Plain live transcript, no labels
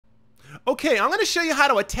Okay, I'm going to show you how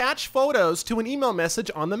to attach photos to an email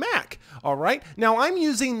message on the Mac. All right, now I'm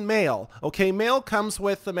using Mail. Okay, Mail comes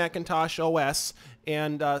with the Macintosh OS,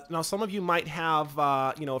 and now some of you might have,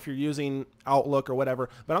 if you're using Outlook or whatever,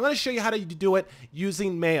 but I'm going to show you how to do it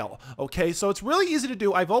using Mail. Okay, so it's really easy to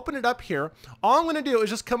do. I've opened it up here. All I'm going to do is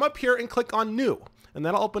just come up here and click on New, and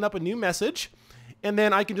that'll open up a new message, and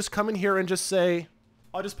then I can just come in here and just say,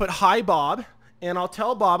 I'll just put Hi Bob. And I'll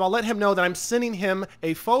tell Bob, I'll let him know that I'm sending him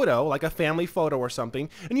a photo, like a family photo or something.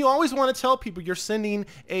 And you always want to tell people you're sending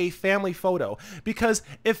a family photo, because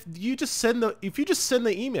if you just send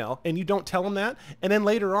the email and you don't tell them that, and then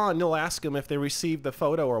later on you'll ask them if they received the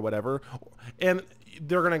photo or whatever, and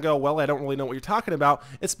they're going to go, well, I don't really know what you're talking about.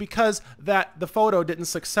 It's because that the photo didn't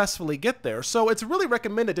successfully get there. So it's really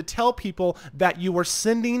recommended to tell people that you are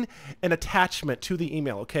sending an attachment to the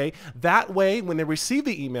email, okay? That way, when they receive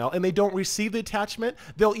the email and they don't receive the attachment,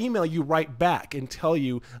 they'll email you right back and tell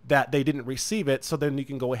you that they didn't receive it, so then you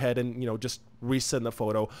can go ahead and, just resend the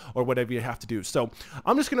photo or whatever you have to do. So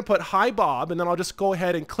I'm just going to put Hi Bob, and then I'll just go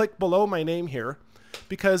ahead and click below my name here,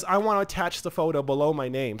 because I want to attach the photo below my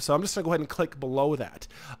name. So I'm just going to go ahead and click below that.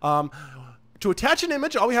 To attach an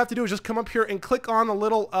image, all we have to do is just come up here and click on the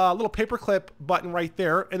little paperclip button right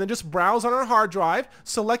there, and then just browse on our hard drive,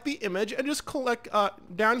 select the image, and just click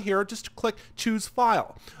down here, just click Choose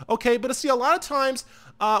File. Okay, but see, a lot of times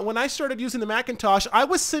when I started using the Macintosh, I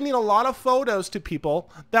was sending a lot of photos to people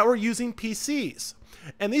that were using PCs.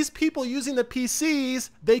 And these people using the PCs,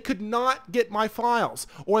 they could not get my files,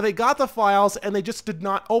 or they got the files and they just did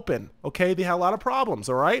not open. Okay, they had a lot of problems.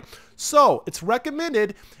 All right, so it's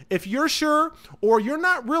recommended, if you're sure or you're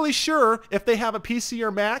not really sure if they have a PC or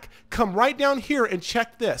Mac, come right down here and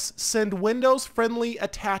check this: send Windows friendly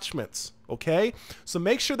attachments. Okay, so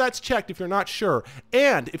make sure that's checked if you're not sure.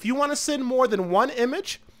 And if you want to send more than one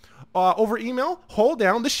image over email, hold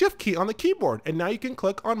down the Shift key on the keyboard, and now you can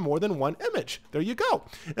click on more than one image. There you go.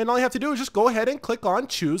 And all you have to do is just go ahead and click on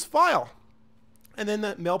Choose File. And then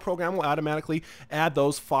the Mail program will automatically add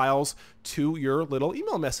those files to your little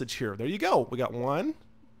email message here. There you go. We got 1,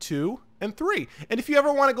 2, and 3. And if you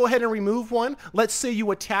ever want to go ahead and remove one, let's say you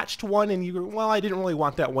attached one and you, well, I didn't really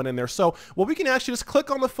want that one in there. So, well, we can actually just click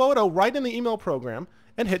on the photo right in the email program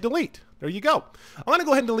and hit delete. There you go. I'm going to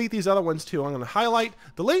go ahead and delete these other ones too. I'm going to highlight,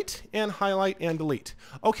 delete, and highlight and delete.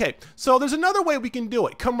 Okay, so there's another way we can do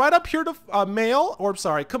it. Come right up here to Mail, or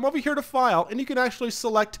sorry, come over here to File, and you can actually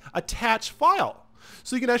select Attach File.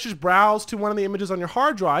 So you can actually just browse to one of the images on your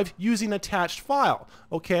hard drive using Attached File,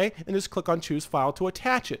 okay? And just click on Choose File to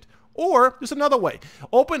attach it. Or there's another way.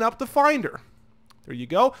 Open up the Finder. There you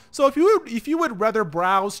go. So if you would rather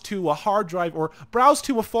browse to a hard drive or browse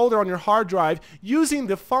to a folder on your hard drive using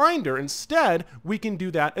the Finder instead, we can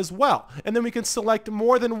do that as well. And then we can select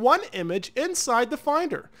more than one image inside the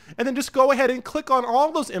Finder. And then just go ahead and click on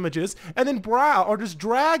all those images and then browse or just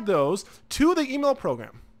drag those to the email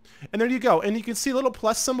program. And there you go. And you can see a little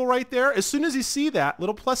plus symbol right there. As soon as you see that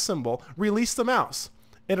little plus symbol, release the mouse,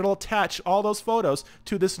 and it'll attach all those photos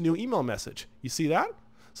to this new email message. You see that?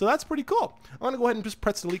 So that's pretty cool. I'm going to go ahead and just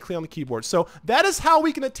press the delete key on the keyboard. So that is how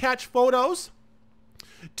we can attach photos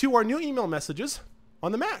to our new email messages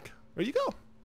on the Mac. There you go.